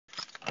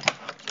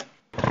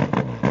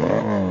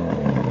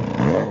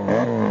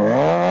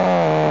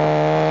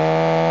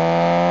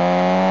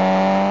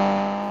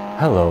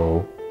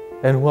Hello,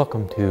 and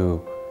welcome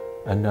to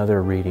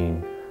another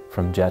reading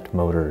from Jet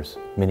Motors,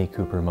 Mini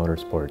Cooper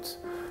Motorsports.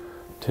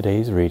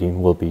 Today's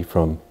reading will be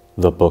from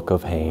the Book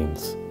of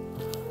Haynes.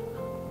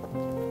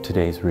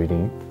 Today's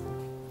reading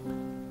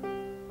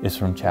is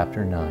from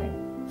Chapter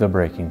 9, the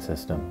Braking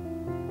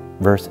System,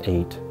 Verse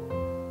 8,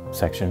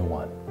 Section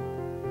 1.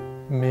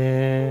 Mini.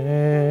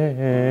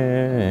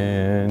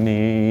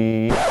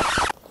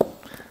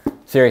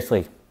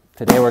 Seriously,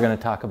 today we're going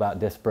to talk about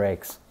disc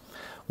brakes.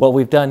 What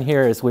we've done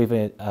here is we've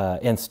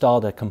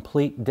installed a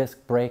complete disc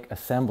brake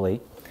assembly.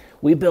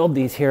 We build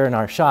these here in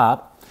our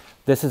shop.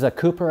 This is a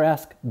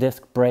Cooper-esque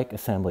disc brake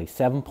assembly.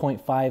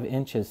 7.5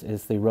 inches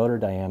is the rotor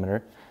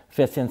diameter.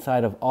 Fits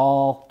inside of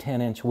all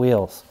 10-inch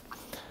wheels.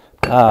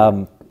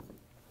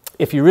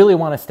 If you really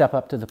want to step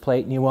up to the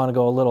plate and you want to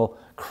go a little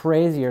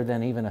crazier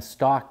than even a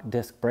stock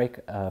disc brake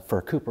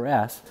for Cooper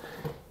S,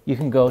 you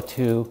can go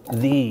to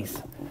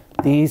these.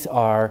 These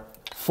are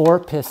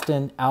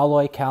 4-piston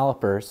alloy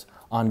calipers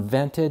on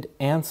vented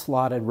and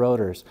slotted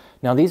rotors.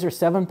 Now these are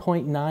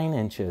 7.9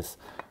 inches,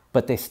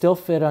 but they still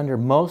fit under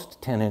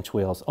most 10-inch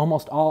wheels,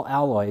 almost all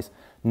alloys,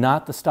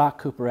 not the stock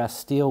Cooper S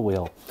steel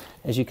wheel.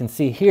 As you can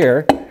see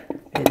here,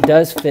 it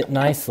does fit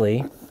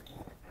nicely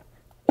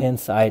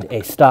inside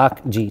a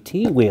stock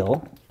GT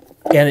wheel,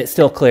 and it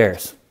still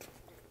clears.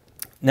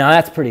 Now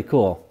that's pretty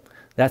cool.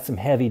 That's some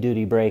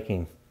heavy-duty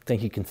braking. I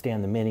think you can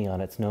stand the Mini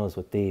on its nose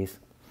with these.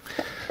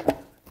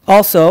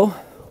 Also,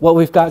 what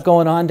we've got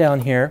going on down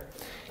here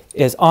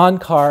is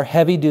on-car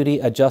heavy-duty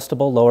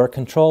adjustable lower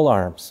control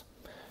arms.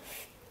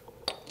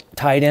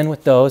 Tied in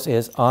with those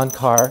is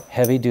on-car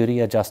heavy-duty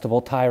adjustable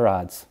tie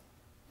rods.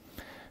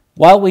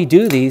 While we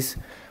do these,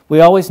 we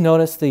always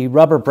notice the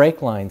rubber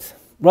brake lines.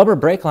 Rubber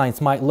brake lines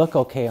might look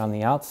okay on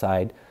the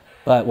outside,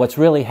 but what's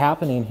really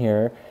happening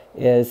here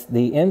is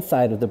the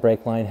inside of the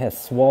brake line has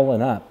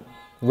swollen up.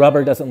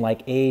 Rubber doesn't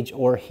like age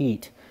or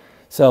heat.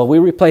 So we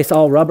replace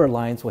all rubber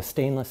lines with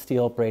stainless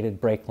steel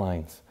braided brake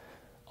lines.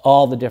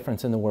 All the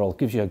difference in the world.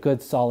 Gives you a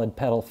good solid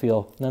pedal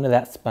feel, none of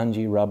that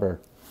spongy rubber.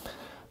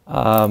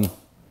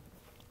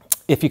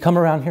 If you come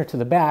around here to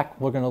the back,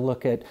 we're going to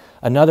look at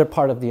another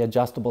part of the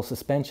adjustable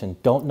suspension.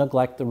 Don't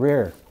neglect the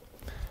rear.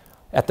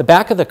 At the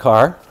back of the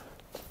car,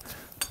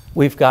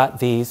 we've got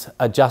these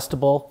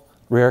adjustable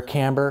rear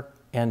camber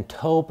and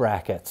toe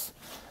brackets.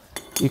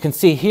 You can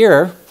see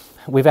here,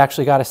 we've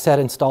actually got a set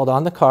installed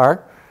on the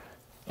car,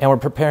 and we're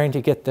preparing to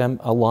get them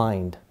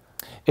aligned.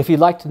 If you'd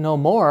like to know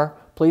more,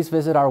 please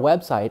visit our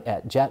website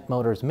at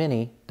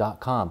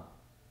jetmotorsmini.com.